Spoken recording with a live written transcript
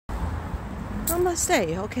I must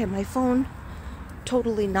say, okay, my phone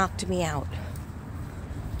totally knocked me out.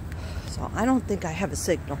 So I don't think I have a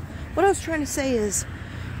signal. What I was trying to say is,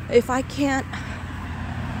 if I can't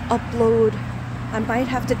upload, I might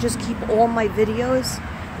have to just keep all my videos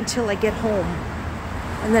until I get home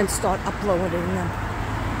and then start uploading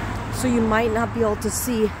them. So you might not be able to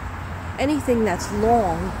see anything that's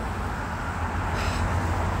long.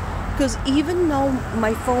 Because even though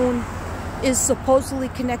my phone is supposedly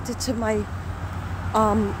connected to my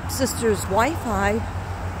sister's Wi-Fi,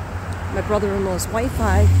 my brother-in-law's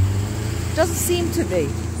Wi-Fi, doesn't seem to be.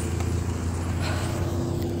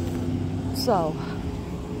 So,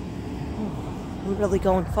 I'm really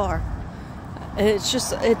going far.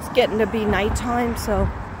 It's getting to be nighttime, so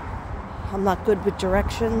I'm not good with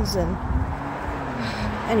directions. And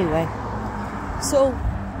anyway, so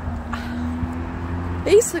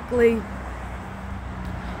basically,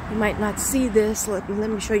 you might not see this. Let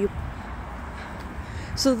me show you.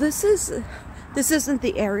 So this isn't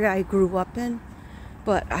the area I grew up in,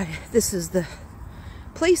 but this is the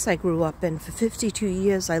place I grew up in. For 52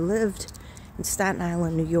 years, I lived in Staten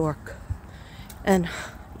Island, New York. And,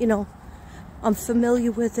 you know, I'm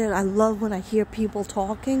familiar with it. I love when I hear people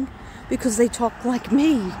talking because they talk like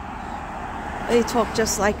me. They talk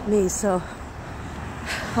just like me. So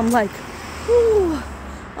I'm like, ooh,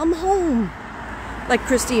 I'm home. Like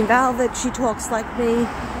Christine Valvik, she talks like me.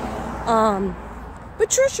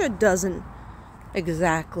 Patricia doesn't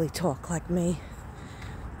exactly talk like me.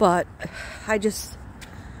 But I just,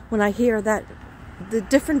 when I hear that, the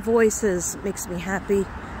different voices makes me happy.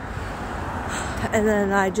 And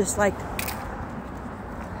then I just like,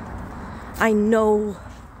 I know,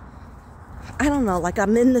 I don't know, like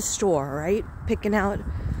I'm in the store, right? Picking out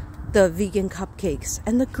the vegan cupcakes.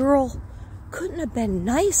 And the girl couldn't have been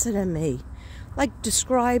nicer than me. Like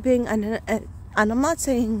describing, and I'm not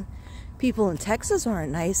saying people in Texas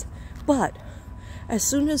aren't nice, but as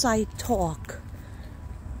soon as I talk,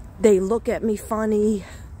 they look at me funny.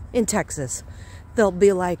 In Texas, they'll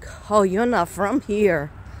be like, oh, you're not from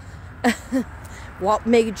here. What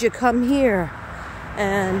made you come here?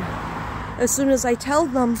 And as soon as I tell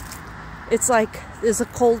them, it's like there's a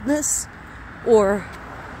coldness, or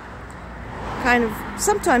kind of,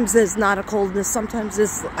 sometimes there's not a coldness, sometimes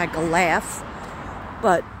there's like a laugh.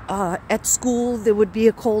 But at school, there would be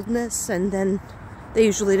a coldness, and then they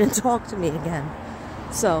usually didn't talk to me again.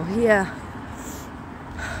 So, yeah.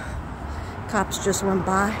 Cops just went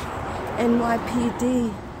by.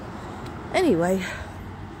 NYPD. Anyway,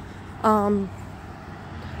 I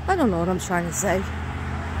don't know what I'm trying to say.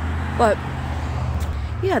 But,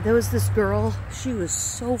 yeah, there was this girl. She was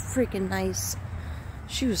so freaking nice.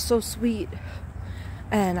 She was so sweet.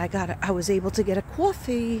 And I was able to get a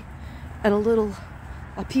coffee and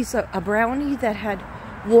a piece of a brownie that had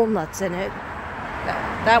walnuts in it.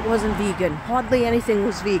 That wasn't vegan. Hardly anything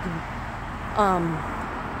was vegan.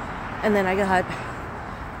 And then I got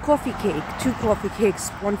coffee cake, 2 coffee cakes,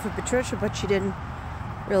 one for Patricia, but she didn't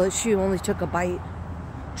really, she only took a bite.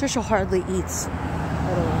 Patricia hardly eats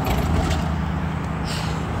at all.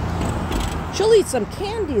 She'll eat some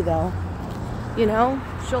candy though, you know,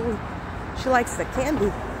 she likes the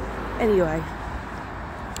candy. Anyway,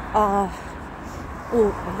 well,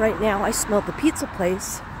 right now I smell the pizza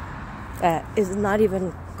place that is not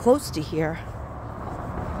even close to here.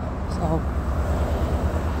 So,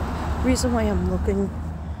 reason why I'm looking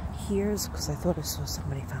here is because I thought I saw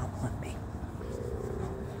somebody following me.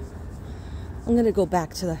 I'm gonna go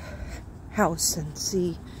back to the house and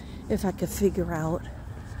see if I could figure out.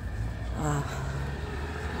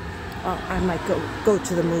 I might go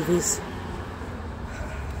to the movies.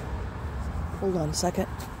 Hold on a second.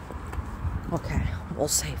 Okay, I'm all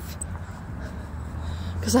safe.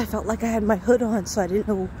 Because I felt like I had my hood on, so I didn't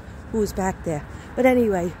know who was back there. But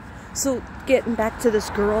anyway, so getting back to this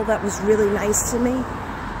girl that was really nice to me.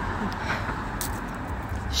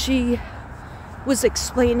 She was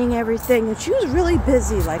explaining everything, and she was really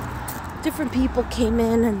busy. Like, different people came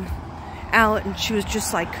in and out, and she was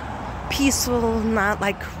just like peaceful, not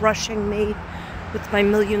like rushing me with my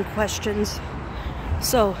million questions.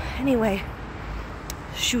 So anyway,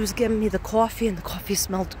 she was giving me the coffee, and the coffee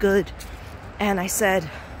smelled good. And I said,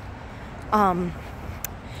 can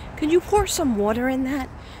you pour some water in that?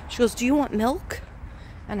 She goes, do you want milk?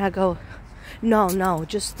 And I go, no,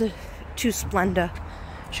 just the 2 Splenda.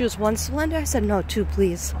 She goes, 1 Splenda? I said, no, 2,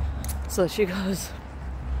 please. So she goes,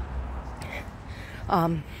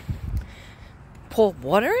 pour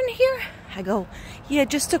water in here? I go, yeah,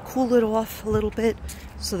 just to cool it off a little bit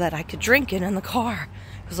so that I could drink it in the car.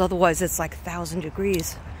 Because otherwise it's like 1,000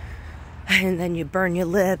 degrees. And then you burn your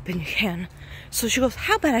lip and you can't. So she goes,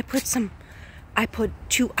 how about I put some I put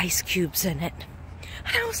 2 ice cubes in it.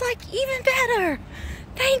 And I was like, even better.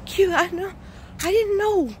 Thank you. I didn't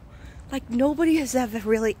know. Like, nobody has ever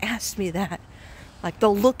really asked me that. Like,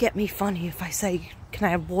 they'll look at me funny if I say, can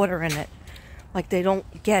I have water in it? Like, they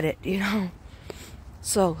don't get it, you know?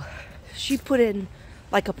 So, she put in,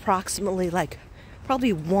 like, approximately, like,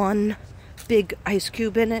 probably 1 big ice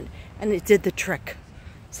cube in it, and it did the trick.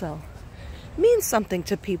 So, it means something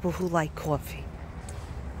to people who like coffee.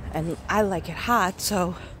 And I like it hot,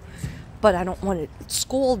 so, but I don't want it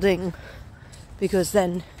scalding, because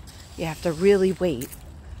then you have to really wait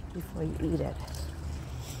before you eat it.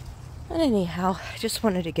 And anyhow, I just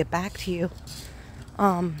wanted to get back to you.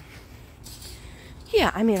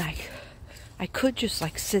 Yeah, I mean, I could just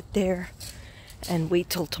like sit there and wait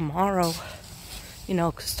till tomorrow, you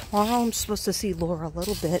know, because tomorrow I'm supposed to see Laura a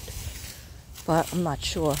little bit, but I'm not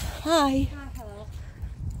sure. Hi. Hello.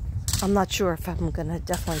 I'm not sure if I'm gonna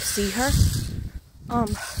definitely see her.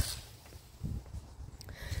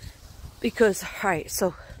 Because, alright,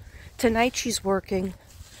 so tonight she's working.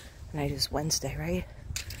 Tonight is Wednesday, right?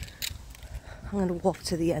 I'm gonna walk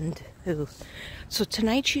to the end too. So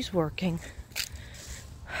tonight she's working.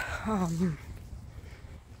 What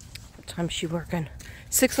time is she working?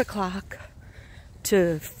 6 o'clock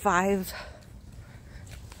to 5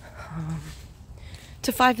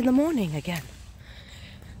 to 5 in the morning again.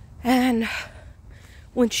 And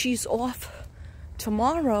when she's off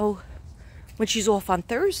tomorrow, when she's off on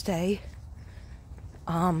Thursday,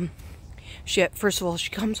 first of all,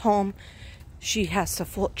 she comes home, she has to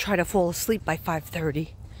try to fall asleep by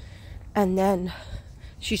 5:30, and then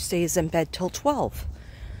she stays in bed till 12.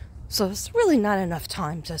 So it's really not enough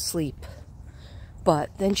time to sleep.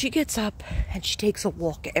 But then she gets up and she takes a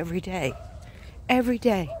walk every day. Every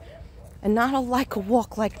day. And not like a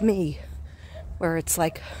walk like me, where it's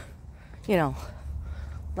like, you know,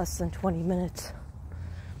 less than 20 minutes.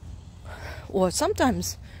 Or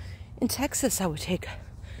sometimes in Texas I would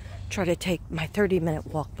try to take my 30-minute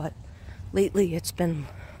walk, but lately it's been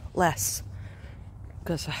less.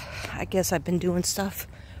 Because I guess I've been doing stuff,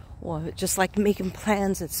 or just like making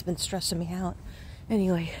plans, it's been stressing me out.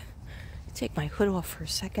 Anyway, take my hood off for a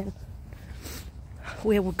second.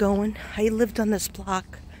 Where we're going, I lived on this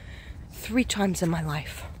block 3 times in my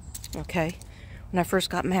life, okay? When I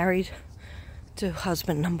first got married to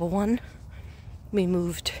husband number 1, we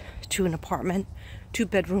moved to an apartment,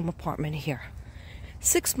 2-bedroom apartment here.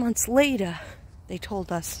 6 months later, they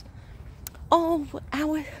told us, oh,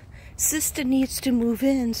 our sister needs to move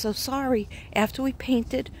in, so sorry. After we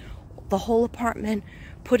painted the whole apartment,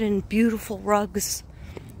 put in beautiful rugs,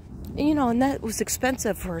 you know, and that was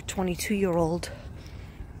expensive for a 22-year-old.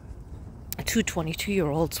 2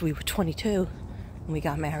 22-year-olds. We were 22 when we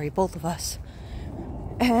got married, both of us.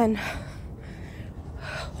 And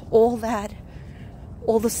all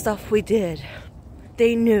the stuff we did,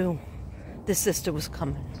 they knew the sister was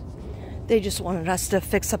coming. They just wanted us to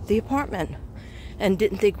fix up the apartment and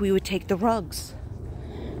didn't think we would take the rugs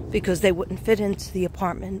because they wouldn't fit into the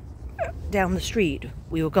apartment down the street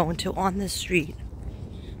we were going to on this street.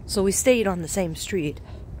 So we stayed on the same street.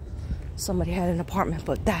 Somebody had an apartment,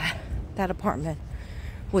 but that apartment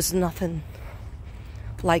was nothing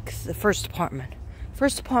like the first apartment.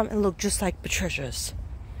 First apartment looked just like Patricia's.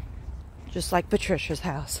 Just like Patricia's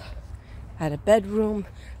house. Had a bedroom,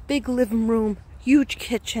 big living room, huge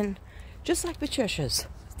kitchen, just like Patricia's.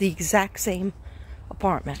 The exact same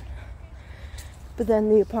apartment. But then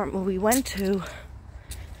the apartment we went to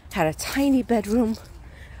had a tiny bedroom,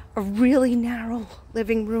 a really narrow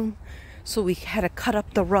living room, so we had to cut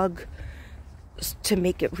up the rug to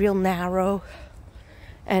make it real narrow,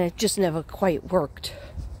 and it just never quite worked.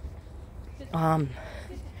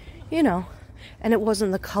 You know, and it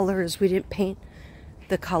wasn't the colors. We didn't paint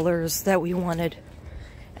the colors that we wanted.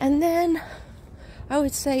 And then I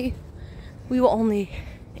would say we were only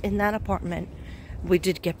in that apartment. We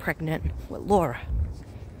did get pregnant with Laura.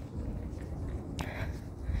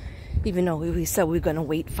 Even though we said we were going to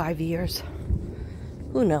wait 5 years.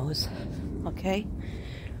 Who knows? Okay?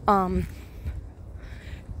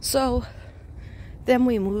 So, then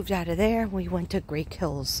we moved out of there. We went to Great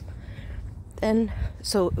Hills. Then,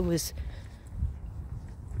 so it was,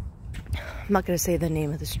 I'm not going to say the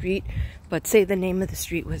name of the street, but say the name of the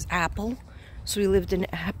street was Apple. So we lived in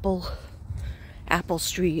Apple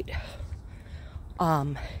Street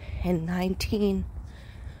in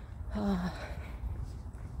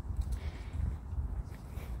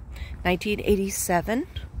 1987.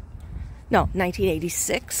 No,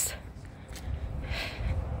 1986.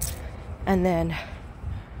 And then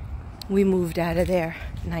we moved out of there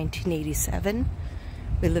in 1987.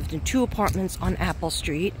 We lived in 2 apartments on Apple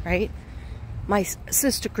Street, right? My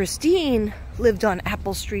sister Christine lived on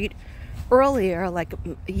Apple Street earlier, like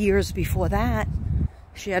years before that.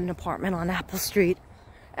 She had an apartment on Apple Street.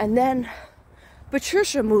 And then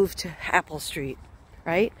Patricia moved to Apple Street,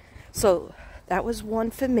 right? So that was one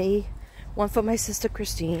for me, one for my sister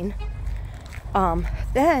Christine.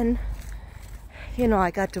 Then, you know,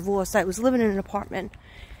 I got divorced. I was living in an apartment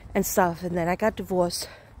and stuff, and then I got divorced.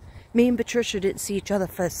 Me and Patricia didn't see each other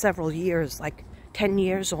for several years, like 10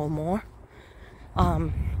 years or more.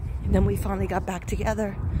 Then we finally got back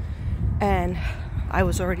together, and I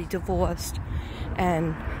was already divorced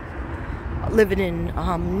and living in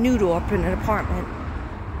New Dorp in an apartment.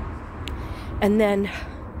 And then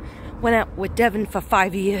went out with Devin for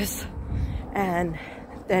 5 years, and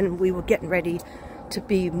then we were getting ready to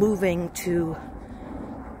be moving to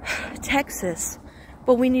Texas,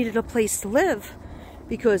 but we needed a place to live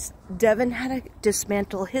because Devin had to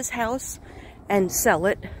dismantle his house and sell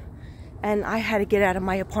it, and I had to get out of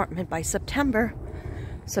my apartment by September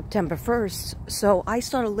 1st. So I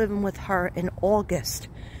started living with her in August.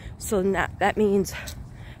 So that means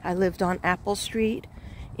I lived on Apple Street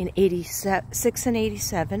in 86 and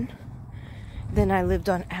 87. Then I lived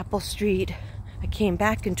on Apple Street. I came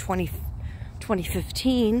back in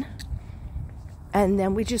 2015. And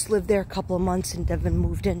then we just lived there a couple of months, and Devin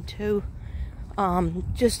moved in too.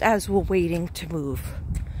 Just as we're waiting to move.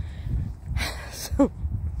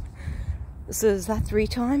 So is that 3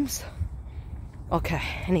 times? Okay,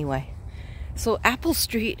 anyway. So Apple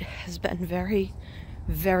Street has been very,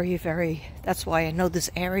 very, that's why I know this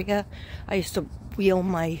area. I used to wheel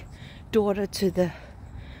my daughter to the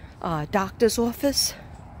doctor's office,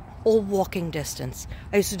 all walking distance.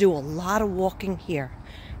 I used to do a lot of walking here.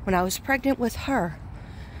 When I was pregnant with her,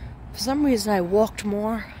 for some reason I walked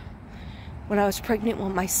more. When I was pregnant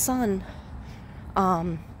with my son,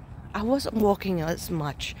 I wasn't walking as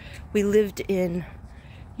much. We lived in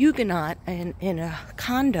Huguenot in a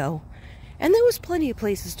condo, and there was plenty of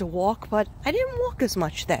places to walk, but I didn't walk as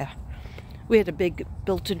much there. We had a big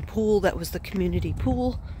built-in pool that was the community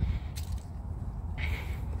pool.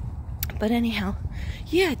 But anyhow,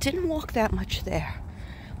 yeah, didn't walk that much there.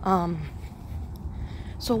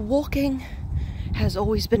 So walking has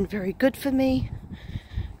always been very good for me,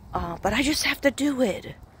 but I just have to do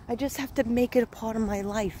it. I just have to make it a part of my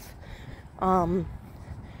life.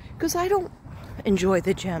 Because I don't enjoy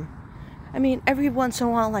the gym. I mean, every once in a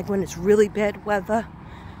while, like when it's really bad weather,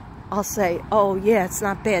 I'll say, oh yeah, it's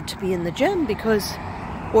not bad to be in the gym because,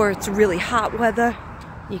 or it's really hot weather,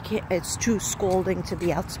 you can't, it's too scalding to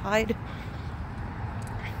be outside,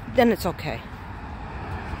 then it's okay.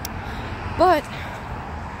 But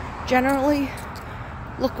generally,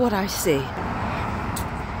 look what I see.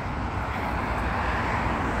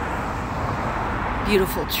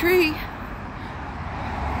 Beautiful tree.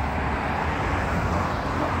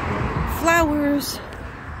 Flowers,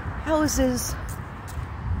 houses.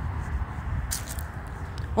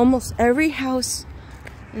 Almost every house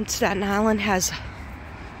in Staten Island has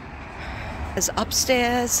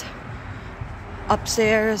upstairs,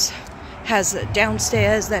 has a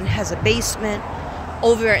downstairs, then has a basement.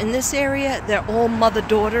 Over in this area, they're all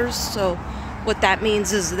mother-daughters, so what that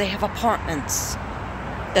means is they have apartments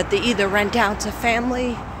that they either rent out to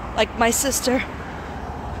family. Like my sister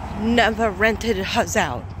never rented hers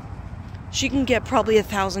out. She can get probably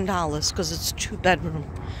 $1,000 because it's a 2-bedroom,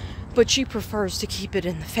 but she prefers to keep it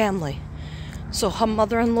in the family. So her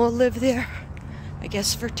mother-in-law lived there, I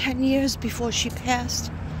guess, for 10 years before she passed.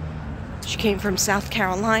 She came from South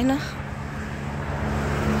Carolina.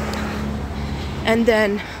 And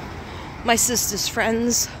then my sister's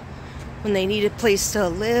friends, when they need a place to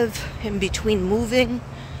live in between moving,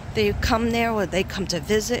 they come there or they come to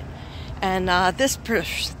visit. And this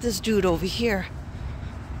dude over here,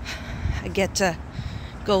 I get to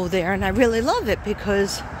go there, and I really love it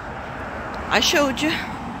because I showed you,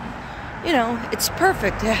 you know, it's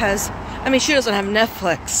perfect. It has, I mean, she doesn't have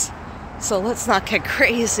Netflix, so let's not get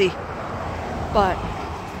crazy. But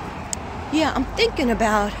yeah, I'm thinking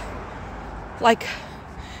about, like,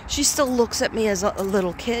 she still looks at me as a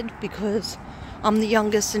little kid because I'm the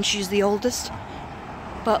youngest and she's the oldest.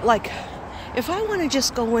 But like, if I want to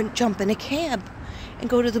just go and jump in a cab and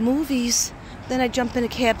go to the movies, then I jump in a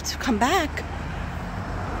cab to come back,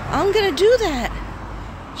 I'm gonna do that.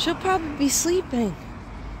 She'll probably be sleeping.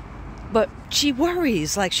 But she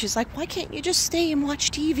worries, like, she's like, why can't you just stay and watch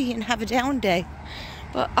TV and have a down day?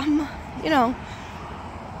 But you know,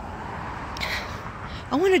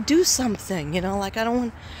 I want to do something, you know, like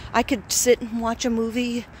I could sit and watch a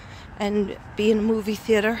movie and be in a movie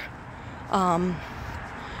theater.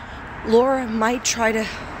 Laura might try to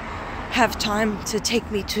have time to take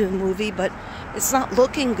me to a movie, but it's not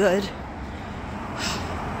looking good.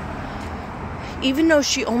 Even though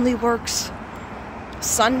she only works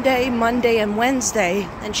Sunday, Monday, and Wednesday,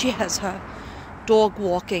 and she has her dog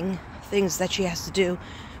walking things that she has to do,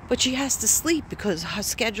 but she has to sleep because her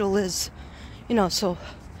schedule is, so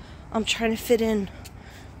I'm trying to fit in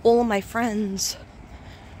all of my friends,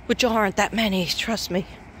 which aren't that many, trust me.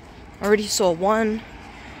 I already saw one,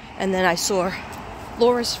 and then I saw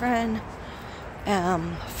Laura's friend,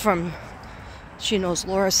 she knows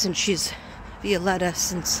Laura since she's Violetta,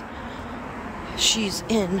 since she's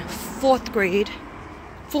in 4th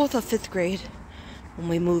or 5th grade, when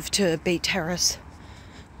we moved to Bay Terrace.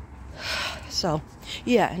 So,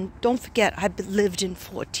 yeah, and don't forget, I've lived in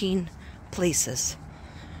 14 places,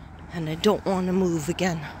 and I don't want to move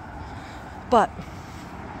again. But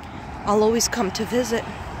I'll always come to visit,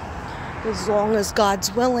 as long as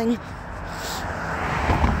God's willing.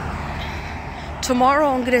 Tomorrow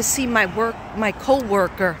I'm going to see my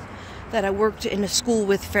co-worker that I worked in a school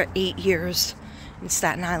with for 8 years, in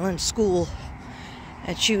Staten Island school.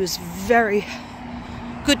 And she was very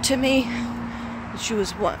good to me. She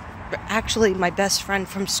was actually my best friend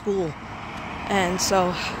from school. And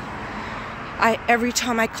so every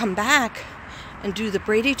time I come back and do the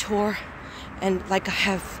Brady tour, and like I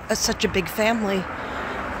have such a big family,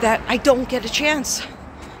 that I don't get a chance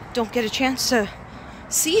to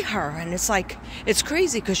see her. And it's like, it's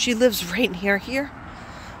crazy because she lives right near here.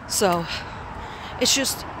 So it's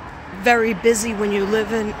just very busy when you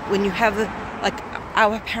have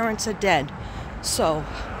our parents are dead. So,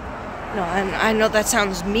 and I know that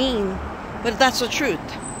sounds mean, but that's the truth.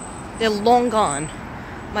 They're long gone.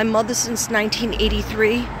 My mother since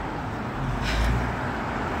 1983,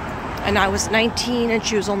 and I was 19 and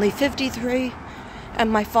she was only 53, and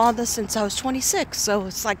my father since I was 26, so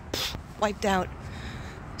it's like wiped out.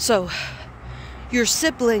 So your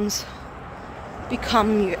siblings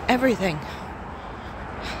become your everything.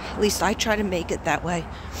 At least I try to make it that way.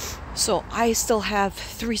 So I still have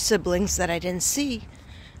 3 siblings that I didn't see.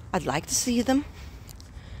 I'd like to see them,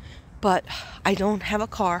 but I don't have a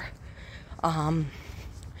car. And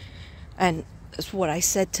what I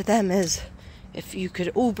said to them is, if you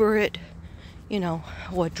could Uber it,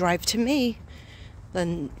 or drive to me,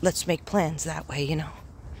 then let's make plans that way,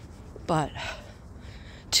 But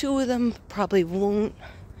 2 of them probably won't.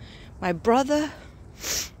 My brother,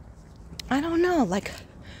 I don't know,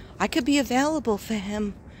 I could be available for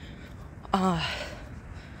him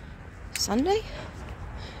Sunday?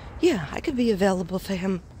 Yeah, I could be available for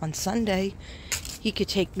him on Sunday. He could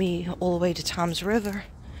take me all the way to Tom's River,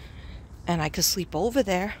 and I could sleep over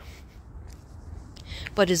there.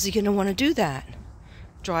 But is he going to want to do that?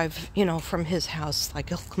 Drive, from his house?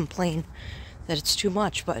 He'll complain that it's too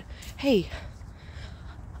much. But, hey,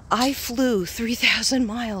 I flew 3,000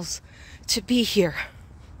 miles to be here,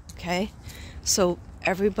 okay? So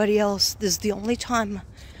everybody else, this is the only time.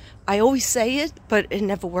 I always say it, but it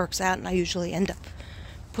never works out, and I usually end up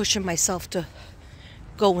pushing myself to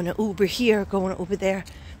go in an Uber here, go in an Uber there.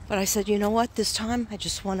 But I said, you know what, this time I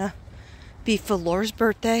just want to be for Laura's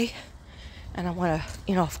birthday, and I want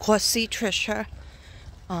to, of course, see Trisha,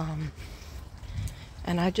 and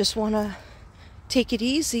I just want to take it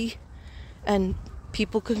easy, and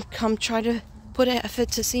people can come try to put an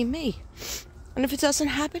effort to see me. And if it doesn't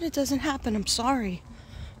happen, it doesn't happen. I'm sorry.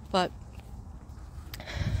 But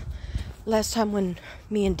last time when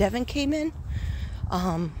me and Devin came in,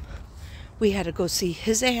 we had to go see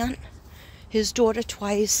his aunt, his daughter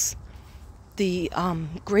twice, the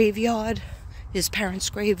graveyard, his parents'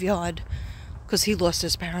 graveyard, because he lost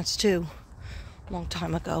his parents too, a long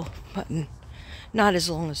time ago, but not as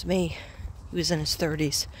long as me. He was in his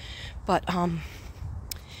 30s. But,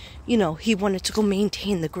 he wanted to go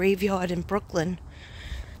maintain the graveyard in Brooklyn,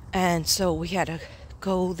 and so we had to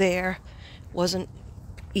go there. It wasn't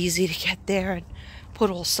easy to get there and put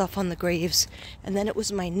all stuff on the graves. And then it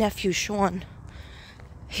was my nephew Sean,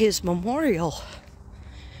 his memorial.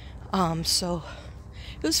 So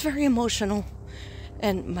it was very emotional.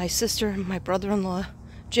 And my sister and my brother-in-law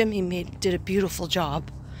Jimmy did a beautiful job.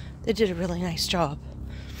 They did a really nice job.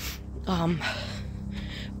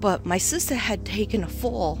 But my sister had taken a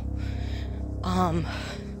fall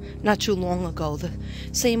not too long ago. The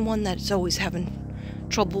same one that's always having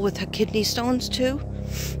trouble with her kidney stones too.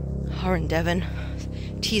 Her and Devin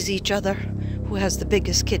tease each other who has the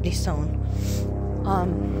biggest kidney stone.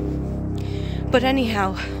 But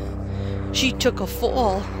anyhow, she took a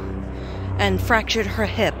fall and fractured her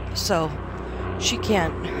hip, so she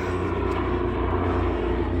can't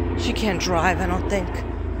drive, I don't think,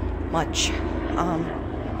 much.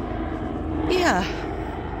 Yeah,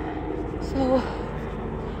 So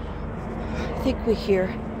I think we're here.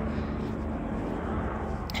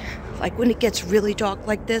 Like when it gets really dark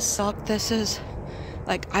like this is,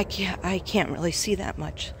 like I can't really see that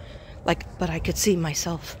much. Like, but I could see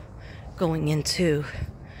myself going into.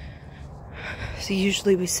 So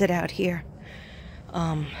usually we sit out here.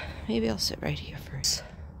 Maybe I'll sit right here first.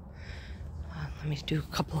 Let me do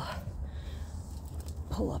a couple of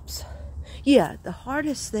pull-ups. Yeah, the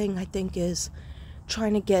hardest thing I think is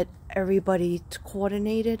trying to get everybody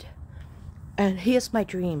coordinated. And here's my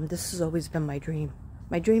dream. This has always been my dream.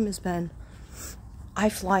 My dream has been, I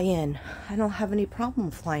fly in. I don't have any problem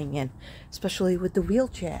flying in, especially with the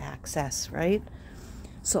wheelchair access, right?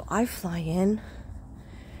 So I fly in,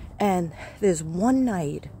 and there's one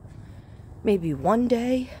night, maybe one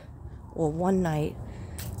day or one night,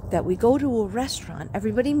 that we go to a restaurant.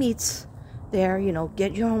 Everybody meets there, you know,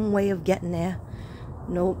 get your own way of getting there.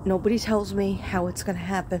 Nobody tells me how it's going to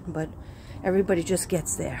happen, but everybody just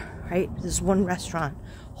gets there, right? There's one restaurant,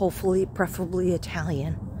 hopefully, preferably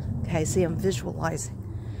Italian. Okay, see, I'm visualizing.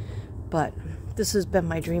 But this has been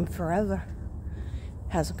my dream forever.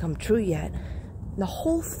 Hasn't come true yet. The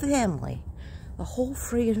whole family, the whole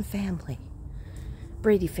friggin' family,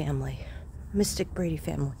 Brady family, Mystic Brady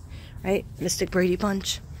family, right? Mystic Brady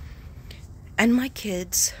bunch. And my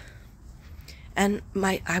kids, and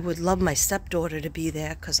I would love my stepdaughter to be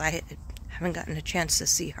there, because I haven't gotten a chance to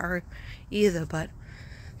see her either, but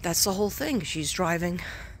that's the whole thing. She's driving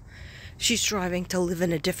to live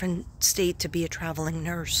in a different state to be a traveling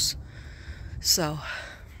nurse. So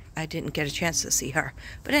I didn't get a chance to see her.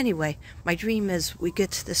 But anyway, my dream is we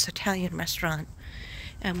get to this Italian restaurant,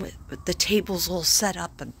 and with the tables all set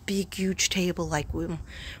up, a big, huge table, like when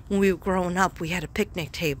we were growing up, we had a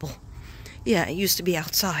picnic table. Yeah, it used to be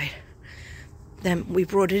outside. Then we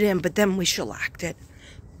brought it in, but then we shellacked it.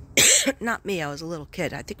 Not me, I was a little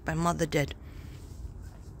kid. I think my mother did.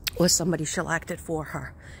 Or somebody shellacked it for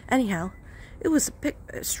her. Anyhow, it was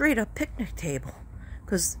a straight-up picnic table.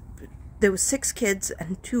 Because there was 6 kids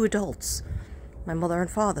and 2 adults. My mother and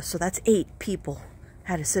father. So that's 8 people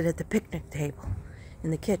had to sit at the picnic table in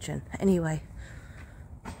the kitchen. Anyway.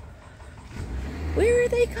 Where are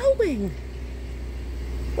they going?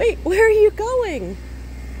 Wait, where are you going?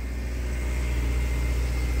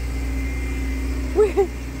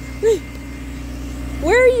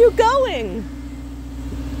 Where are you going?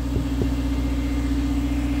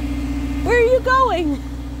 Where are you going?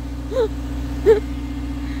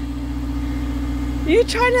 Are you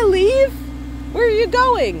trying to leave? Where are you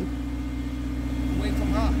going? Away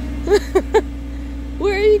from her.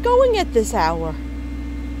 Where are you going at this hour?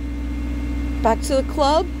 Back to the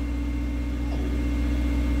club?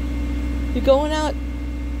 You going out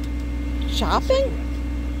shopping?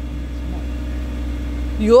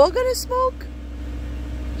 You're gonna smoke?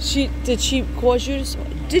 Did she cause you to smoke?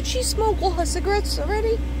 Did she smoke all her cigarettes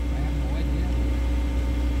already? I have no idea.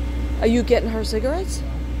 Are you getting her cigarettes?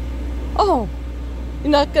 Oh,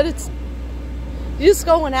 you're not gonna... You're just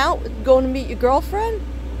going out, going to meet your girlfriend?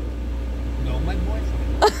 No, my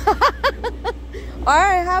boyfriend.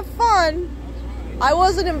 Alright, have fun. I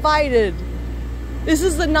wasn't invited. This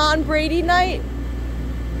is the non-Brady night?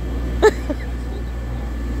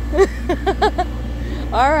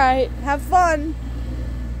 Alright, have fun.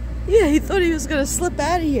 Yeah, he thought he was going to slip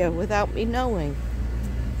out of here without me knowing.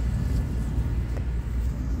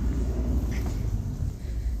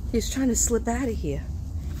 He's trying to slip out of here.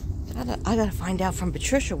 I gotta find out from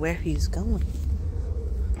Patricia where he's going.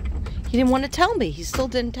 He didn't want to tell me. He still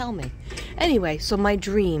didn't tell me. Anyway, so my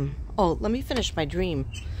dream. Oh, let me finish my dream.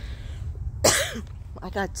 I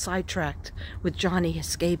got sidetracked with Johnny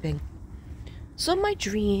escaping. So my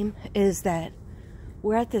dream is that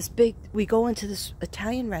we're at this we go into this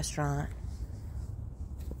Italian restaurant,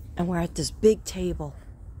 and we're at this big table.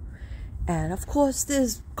 And of course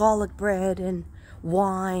there's garlic bread and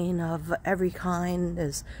wine of every kind.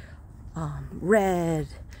 There's red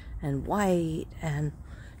and white and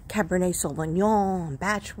Cabernet Sauvignon and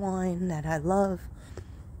batch wine that I love.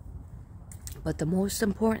 But the most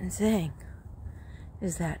important thing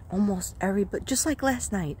is that almost everybody, just like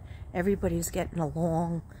last night, everybody was getting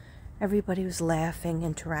along, everybody was laughing,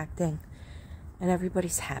 interacting, and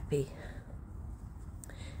everybody's happy.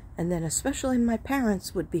 And then especially my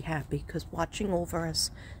parents would be happy because watching over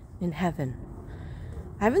us in heaven.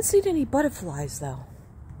 I haven't seen any butterflies though.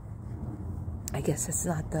 I guess it's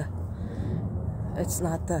not the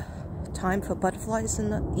time for butterflies in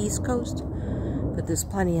the East Coast, but there's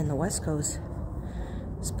plenty in the West Coast.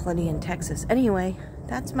 There's plenty in Texas. Anyway,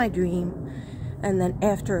 that's my dream. And then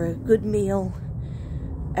after a good meal,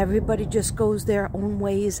 everybody just goes their own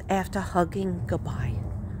ways after hugging goodbye.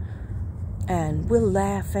 And we're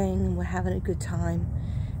laughing and we're having a good time.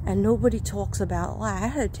 And nobody talks about, well, I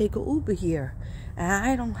had to take an Uber here and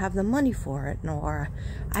I don't have the money for it. Nor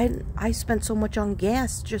I spent so much on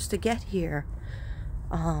gas just to get here.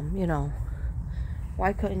 You know,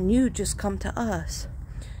 why couldn't you just come to us?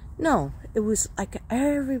 No, it was like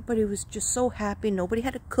everybody was just so happy. Nobody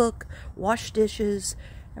had to cook, wash dishes.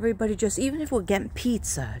 Everybody just, even if we're getting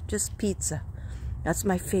pizza, just pizza. That's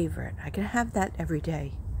my favorite. I can have that every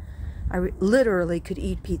day. I literally could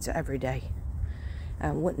eat pizza every day.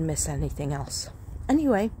 I wouldn't miss anything else.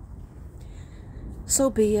 Anyway, so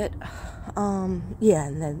be it. Yeah,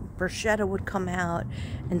 and then bruschetta would come out,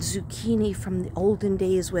 and zucchini from the olden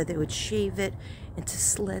days where they would shave it into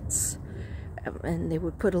slits, and they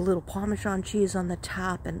would put a little Parmesan cheese on the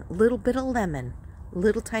top and a little bit of lemon, a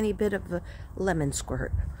little tiny bit of a lemon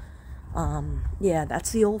squirt. Yeah,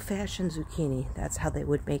 that's the old-fashioned zucchini. That's how they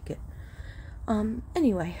would make it.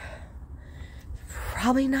 Anyway,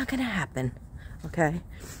 probably not gonna happen, okay?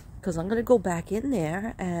 Because I'm gonna go back in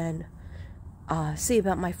there and see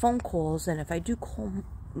about my phone calls, and if I do call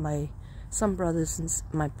my brothers and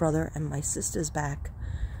my brother and my sisters back,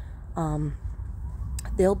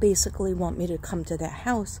 they'll basically want me to come to their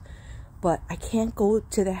house, but I can't go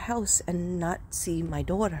to their house and not see my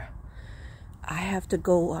daughter. I have to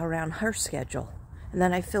go around her schedule. And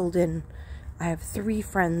then I filled in, I have 3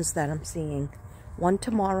 friends that I'm seeing. One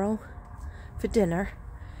tomorrow for dinner,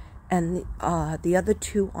 and the other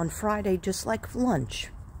 2 on Friday, just like lunch.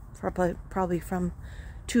 Probably from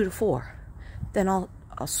 2 to 4. Then I'll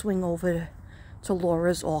swing over to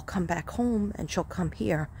Laura's, or I'll come back home and she'll come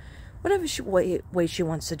here. Whatever way she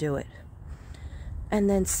wants to do it. And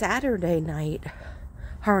then Saturday night,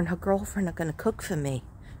 her and her girlfriend are going to cook for me.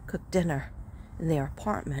 Cook dinner in their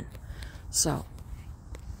apartment. So,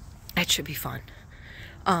 that should be fun.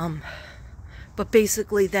 But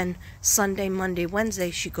basically then Sunday, Monday, Wednesday,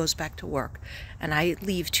 she goes back to work. And I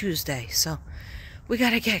leave Tuesday, so we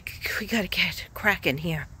gotta get cracking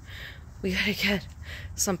here. We gotta get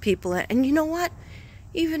some people in. And you know what?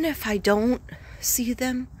 Even if I don't see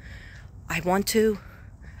them, I want to.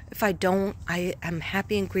 If I don't, I am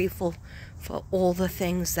happy and grateful for all the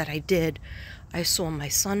things that I did. I saw my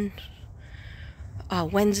son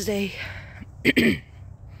Wednesday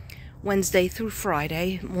through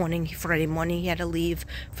Friday morning. Friday morning he had to leave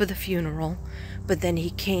for the funeral, but then he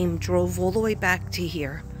drove all the way back to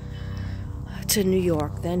here, to New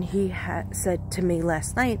York. Then he had said to me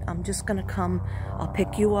last night, I'm just gonna come, I'll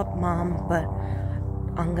pick you up, Mom, but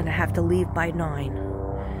I'm gonna have to leave by 9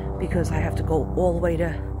 because I have to go all the way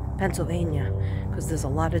to Pennsylvania because there's a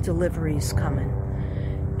lot of deliveries coming.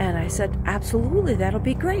 And I said, absolutely, that'll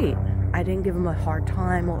be great. I didn't give him a hard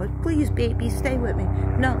time or, please baby, stay with me.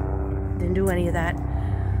 No, didn't do any of that.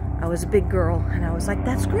 I was a big girl and I was like,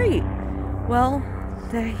 that's great. Well,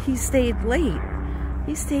 he stayed late.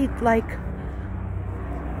 He stayed like,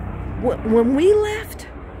 when we left,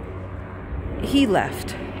 he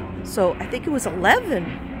left. So I think it was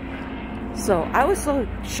 11. So I was so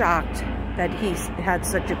shocked that he had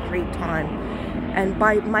such a great time. And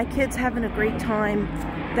by my kids having a great time,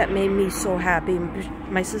 that made me so happy.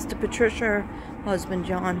 My sister Patricia, husband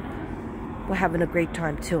John, were having a great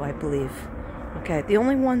time too, I believe. Okay, the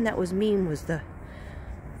only one that was mean was the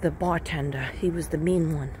bartender. He was the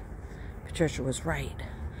mean one. Patricia was right.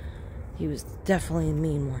 He was definitely a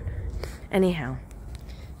mean one. Anyhow,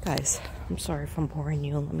 guys, I'm sorry if I'm boring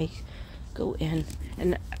you. Let me go in.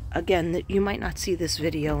 And again, you might not see this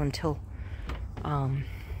video until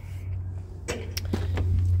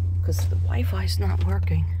because the Wi-Fi's not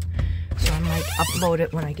working. So I might upload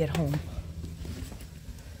it when I get home.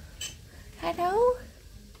 Hello?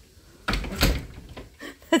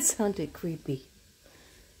 That sounded creepy.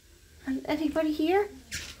 Anybody here?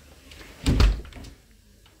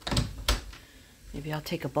 Maybe I'll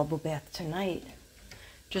take a bubble bath tonight.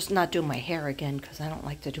 Just not do my hair again because I don't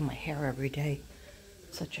like to do my hair every day.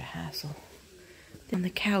 It's such a hassle. Then the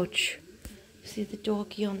couch. See the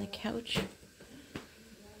doggy on the couch?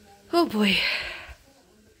 Oh boy.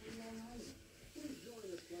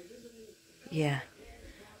 Yeah,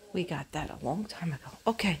 we got that a long time ago.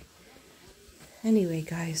 Okay. Anyway,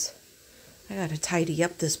 guys, I gotta tidy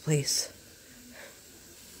up this place.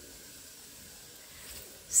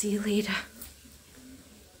 See you later.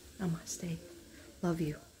 Namaste. Love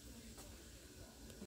you.